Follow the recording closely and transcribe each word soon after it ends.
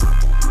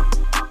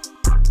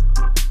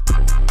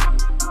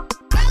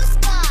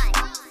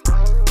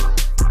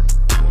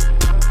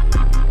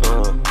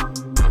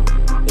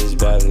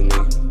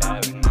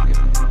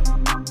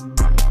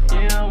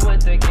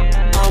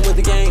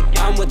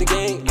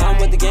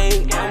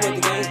gang, I'm with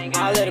the gang.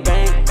 I let it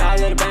bang, I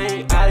let it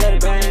bang, I let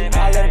it bang,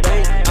 I let it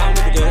bang. I'm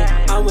with the gang,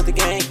 I'm with the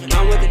gang,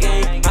 I'm with the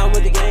gang, I'm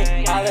with the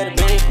gang. I let it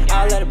bang,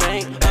 I let it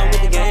bang. I'm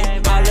with the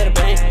gang, I let it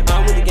bang.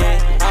 I'm with the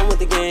gang, I'm with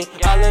the gang.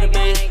 I let it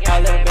bang, I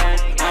let it bang.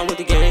 I'm with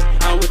the gang,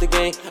 I'm with the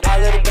gang. I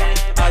let it bang,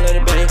 I let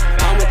it bang.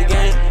 I'm with the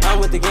gang, I'm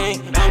with the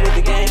gang, I'm with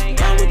the gang,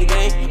 I'm with the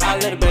gang. I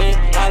let it bang,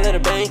 I let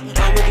it bang.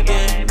 I'm with the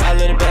gang, I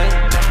let it bang.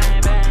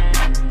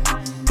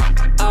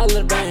 I let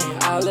it bang,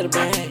 I let it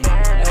bang.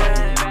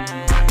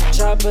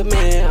 Chopper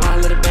man, I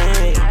let it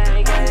bang.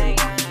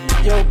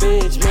 Yo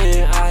bitch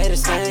man, I hit a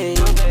stain.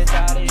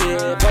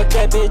 Yeah, fuck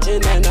that bitch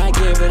and then I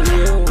give it to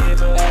you.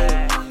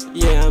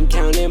 Yeah, I'm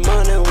counting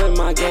money with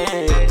my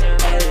gang.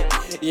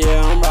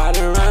 Yeah, I'm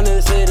riding around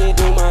the city,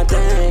 do my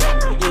thing.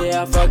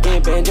 Yeah, I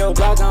fucking bend your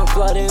block, I'm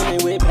flooding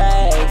it with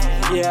packs.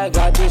 Yeah, I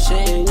got this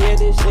shit and yeah,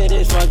 this shit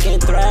is fucking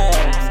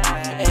thrash.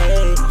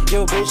 Hey,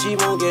 yo bitch, she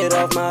won't get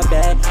off my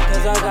back,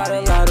 cause I got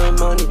a lot of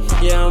money.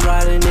 Yeah, I'm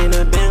riding in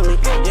a Bentley.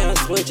 Yeah, I'm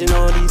switching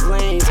all these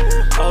lanes.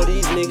 All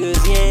these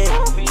niggas, yeah,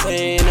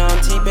 saying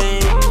I'm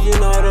T-Pain,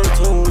 using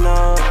auto-tune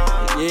now.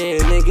 Yeah,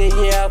 nigga,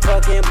 yeah, I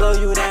fucking blow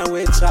you down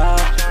with chop.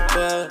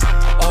 But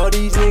all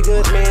these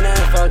niggas, man, I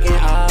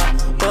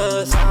fucking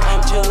buzz.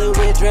 I'm chillin'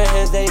 with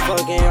dreadheads, they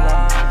fucking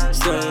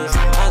rosters.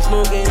 I'm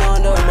smoking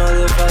on the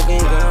motherfucking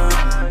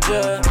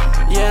ganja.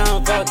 Yeah,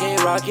 I'm fucking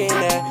rocking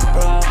that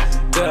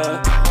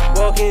Prada.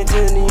 Walking to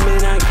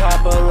Neiman and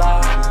cop a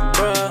lot,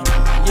 bruh.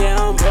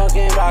 Yeah, I'm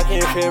fucking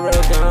rocking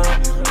Farrakhan.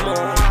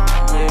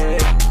 Yeah,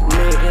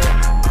 nigga.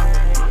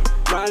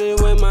 Riding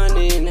with my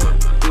Nina,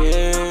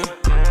 yeah.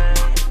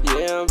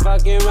 Yeah, I'm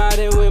fucking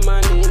riding with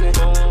my Nina.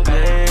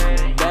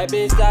 Yeah. That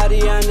bitch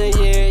Tatiana,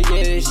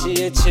 yeah,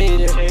 she a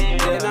cheater.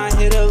 Then I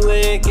hit a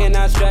lick and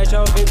I stretch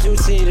off in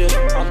two-seater.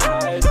 I'm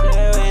high as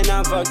hell and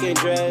I'm fucking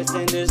dressed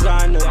in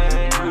designer.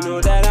 You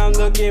know that I'm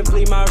looking,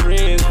 flee my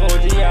rings for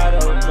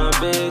Giotto. My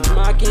bitch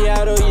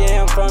macchiato,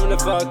 yeah, I'm from the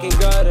fucking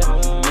gutter.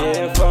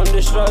 Yeah, from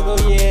the struggle,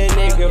 yeah,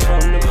 nigga,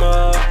 from the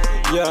mud.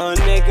 Young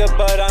nigga,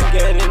 but I'm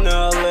getting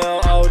a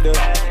little older.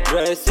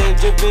 Dressed in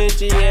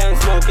Givenchy, yeah, I'm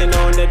smoking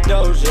on the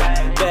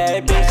Doja.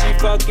 Bad bitch, she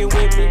fucking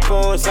with me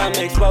for some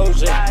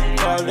exposure.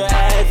 Called her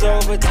ass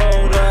over,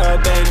 told her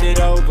bend it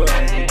over.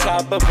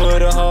 Chopper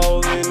put a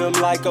hole in them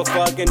like a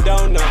fucking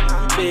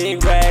donut.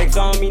 Big rags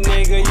on me,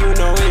 nigga, you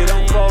know it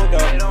don't fold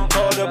up.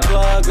 Pull the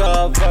plug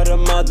up for the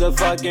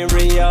motherfucking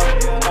Rio.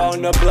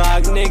 On the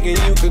block, nigga,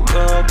 you could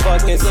come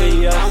fucking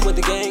see us. I'm with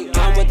the gang,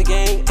 I'm with the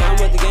gang, I'm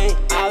with the gang.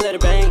 I let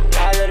it bang,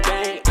 I let it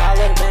bang, I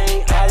let it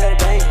bang, I let it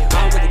bang.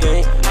 I'm with the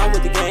gang, I'm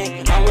with the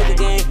gang, I'm with the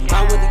gang,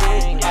 I'm with the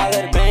gang. I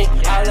let it bang,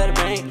 I let it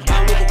bang.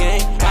 I'm with the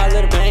gang, I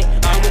let it bang.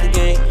 I'm with the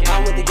gang,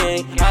 I'm with the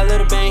gang. I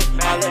let it bang,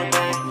 I let it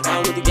bang.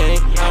 I'm with the gang,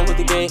 I'm with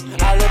the gang.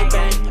 I let it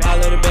bang, I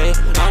let it bang.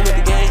 I'm with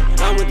the gang,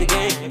 I'm with the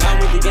gang. I'm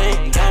with the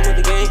gang, I'm with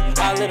the gang.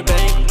 I let it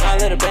bang, I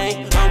let it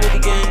bang. I'm with the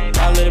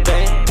gang.